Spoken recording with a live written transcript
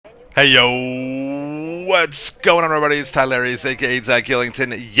Hey yo, what's going on everybody? It's Tylarious, aka Zach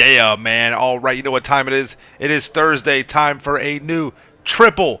Hillington. Yeah, man. Alright, you know what time it is? It is Thursday, time for a new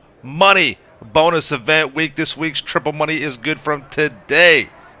Triple Money bonus event week. This week's Triple Money is good from today,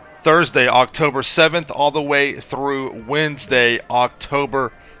 Thursday, October 7th, all the way through Wednesday,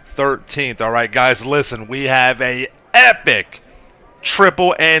 October 13th. Alright guys, listen, we have a epic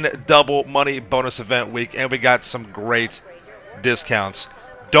triple and double money bonus event week, and we got some great discounts.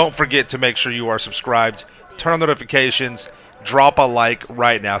 Don't forget to make sure you are subscribed, turn on notifications, drop a like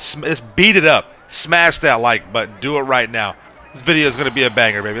right now. Let's beat it up. Smash that like button. Do it right now. This video is going to be a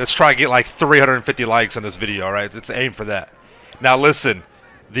banger, baby. Let's try and get like 350 likes on this video, all right? Let's aim for that. Now listen,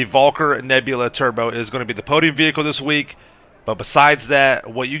 the Valkyr Nebula Turbo is going to be the podium vehicle this week. But besides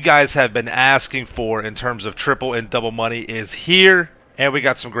that, what you guys have been asking for in terms of triple and double money is here. And we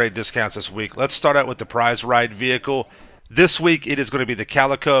got some great discounts this week. Let's start out with the prize ride vehicle. This week, it is going to be the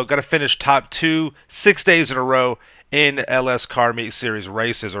Calico. Got to finish top 2, 6 days in a row in LS Car Meet Series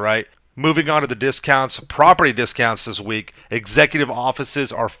races, all right? Moving on to the discounts, property discounts this week. Executive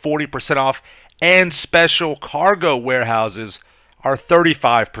offices are 40% off, and special cargo warehouses are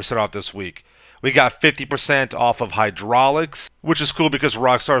 35% off this week. We got 50% off of hydraulics, which is cool because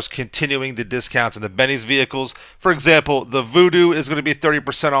Rockstar is continuing the discounts in the Benny's vehicles. For example, the Voodoo is going to be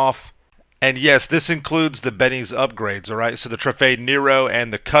 30% off. And yes, this includes the Benny's upgrades, all right? So the Trefade Nero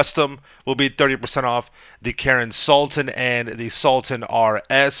and the Custom will be 30% off. The Karen Sultan and the Sultan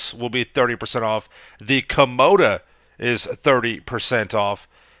RS will be 30% off. The Komoda is 30% off.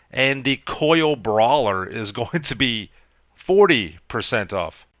 And the Coil Brawler is going to be 40%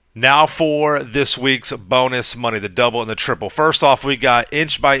 off. Now for this week's bonus money, the double and the triple. First off, we got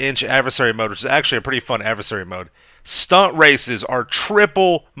inch by inch adversary mode, which is actually a pretty fun adversary mode. Stunt races are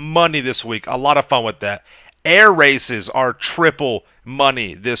triple money this week. A lot of fun with that. Air races are triple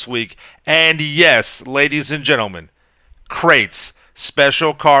money this week. And yes, ladies and gentlemen, crates,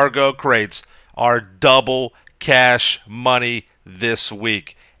 special cargo crates are double cash money this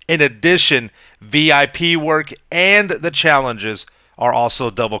week. In addition, VIP work and the challenges are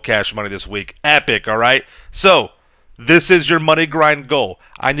also double cash money this week. Epic, all right? So, this is your money grind goal.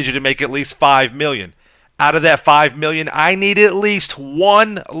 I need you to make at least $5 million. Out of that $5 million, I need at least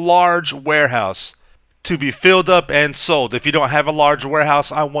one large warehouse to be filled up and sold. If you don't have a large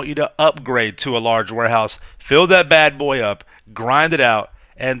warehouse, I want you to upgrade to a large warehouse. Fill that bad boy up, grind it out,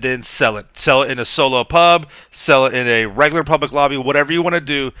 and then sell it. Sell it in a solo pub, sell it in a regular public lobby, whatever you want to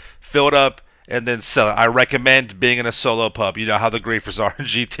do, fill it up, and then sell it. I recommend being in a solo pub. You know how the griefers are in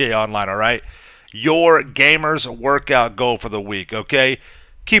GTA Online, all right? Your gamer's workout goal for the week, okay?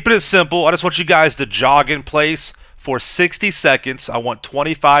 Keeping it simple. I just want you guys to jog in place for 60 seconds. I want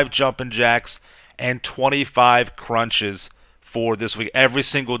 25 jumping jacks and 25 crunches for this week, every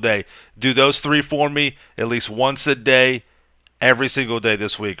single day. Do those 3 for me at least once a day, every single day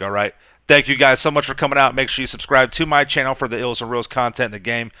this week, all right? Thank you guys so much for coming out. Make sure you subscribe to my channel for the ills and reals content in the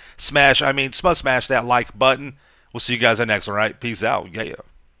game. Smash that like button. We'll see you guys on next, all right? Peace out. Yeah.